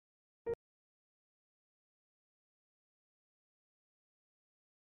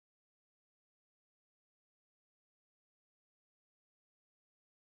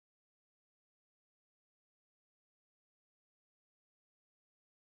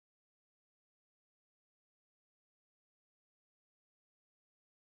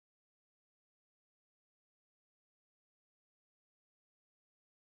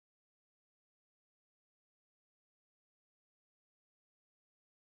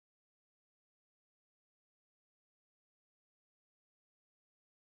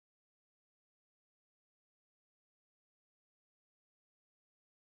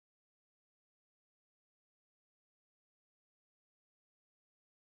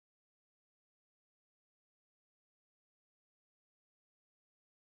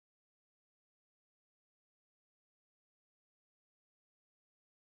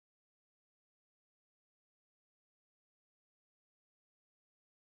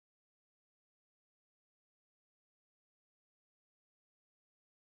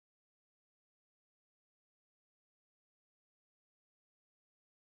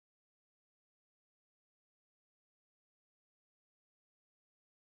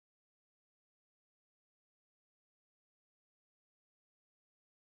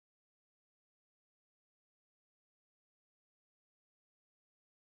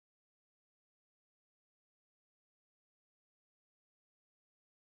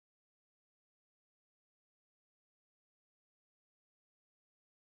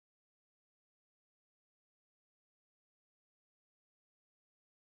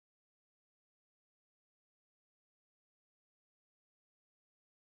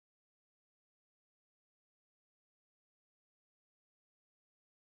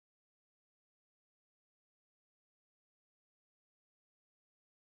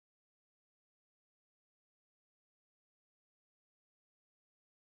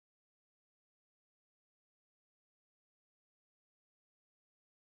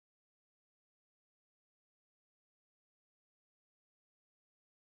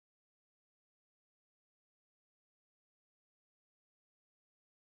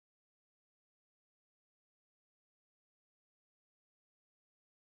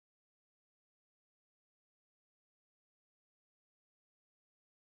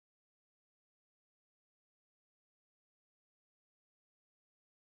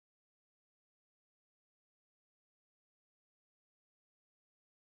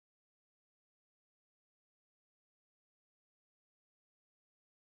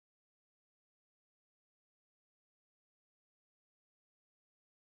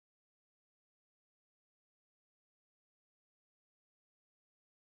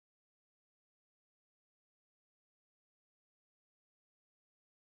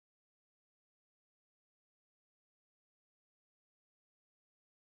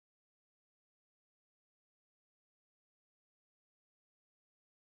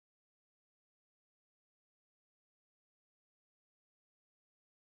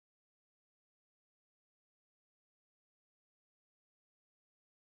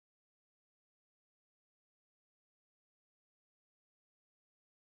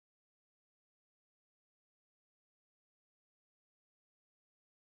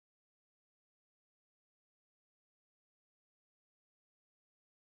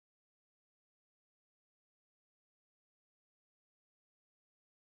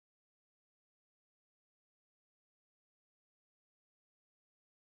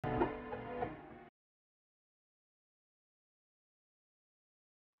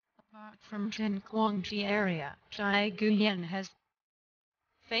Apart from Nguyen Tea area, Thai Nguyen has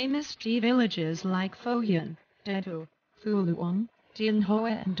famous tea villages like Pho Yen, Tetu, Phu Luang, Dien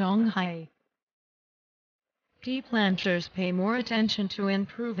Hoa and Dong Hai. Tea planters pay more attention to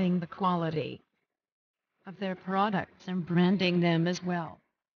improving the quality of their products and branding them as well.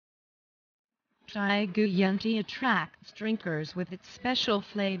 Thai Nguyen Tea attracts drinkers with its special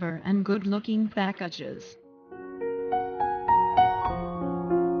flavor and good-looking packages.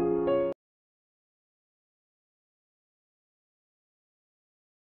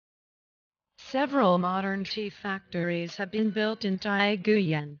 Several modern tea factories have been built in Thai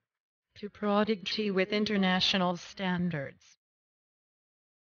Nguyen to produce tea with international standards.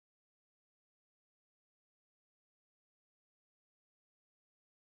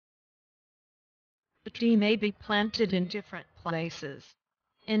 The tea may be planted in different places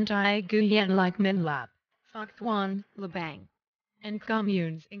in Thai Nguyen like Minh Lap, Phuoc Tuan, Labang, and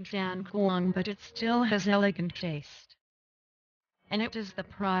communes in Chan Quang, but it still has elegant taste. And it is the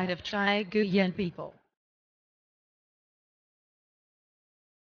pride of Thai Nguyen people.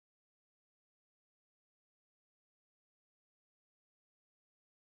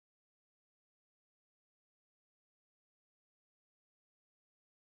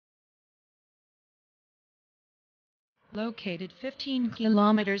 Located 15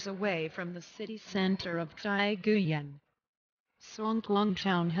 kilometers away from the city center of Thai Nguyen, Song Tuong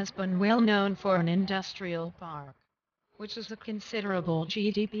town has been well known for an industrial park, which is a considerable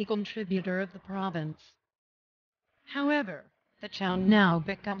GDP contributor of the province. However, the town now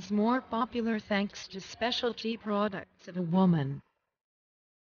becomes more popular thanks to specialty products of a woman.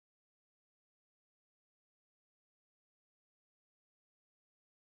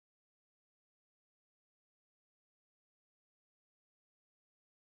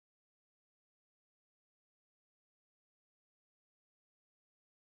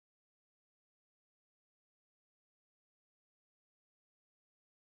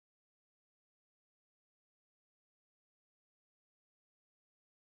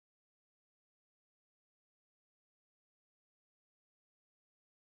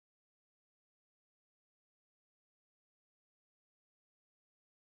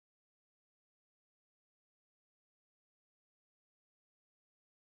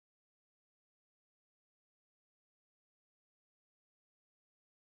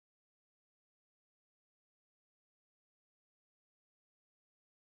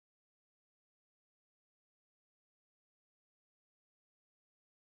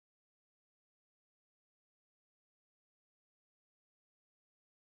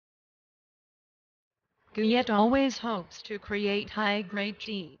 Guyet always hopes to create high-grade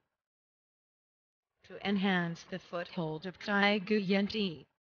tea to enhance the foothold of Thai Nguyen tea.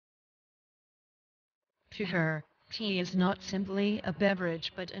 To her, tea is not simply a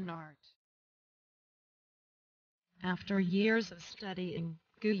beverage but an art. After years of studying,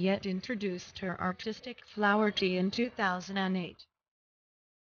 Guyet introduced her artistic flower tea in 2008.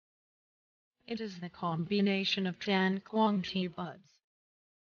 It is the combination of Chan Quang tea buds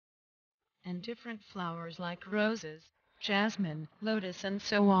and different flowers like roses, jasmine, lotus and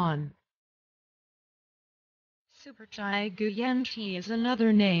so on. Super Thai Nguyen tea is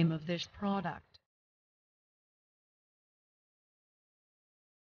another name of this product.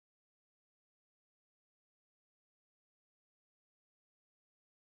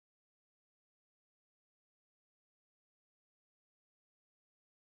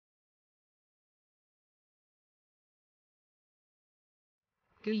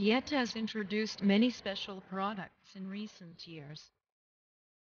 Guyet has introduced many special products in recent years.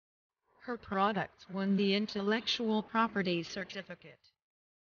 Her products won the Intellectual Property Certificate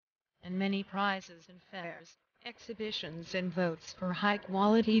and many prizes in fairs, exhibitions and votes for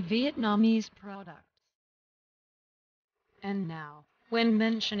high-quality Vietnamese products. And now, when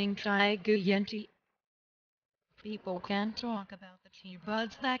mentioning Thai Nguyen tea, people can talk about the tea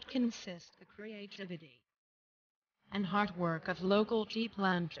buds that consist the creativity and hard work of local tea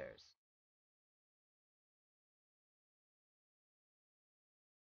planters.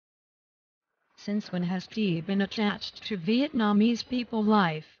 Since when has tea been attached to Vietnamese people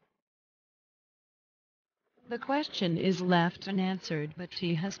life? The question is left unanswered, but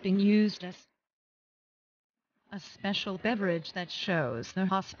tea has been used as a special beverage that shows the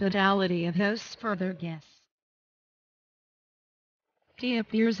hospitality of hosts for their guests. Tea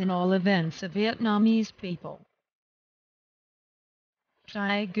appears in all events of Vietnamese people.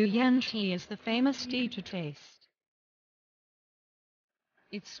 Thai Nguyen tea is the famous tea to taste.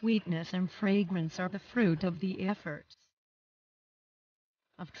 Its sweetness and fragrance are the fruit of the efforts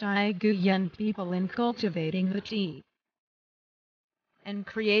of Thai Nguyen people in cultivating the tea and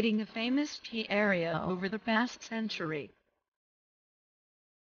creating a famous tea area over the past century.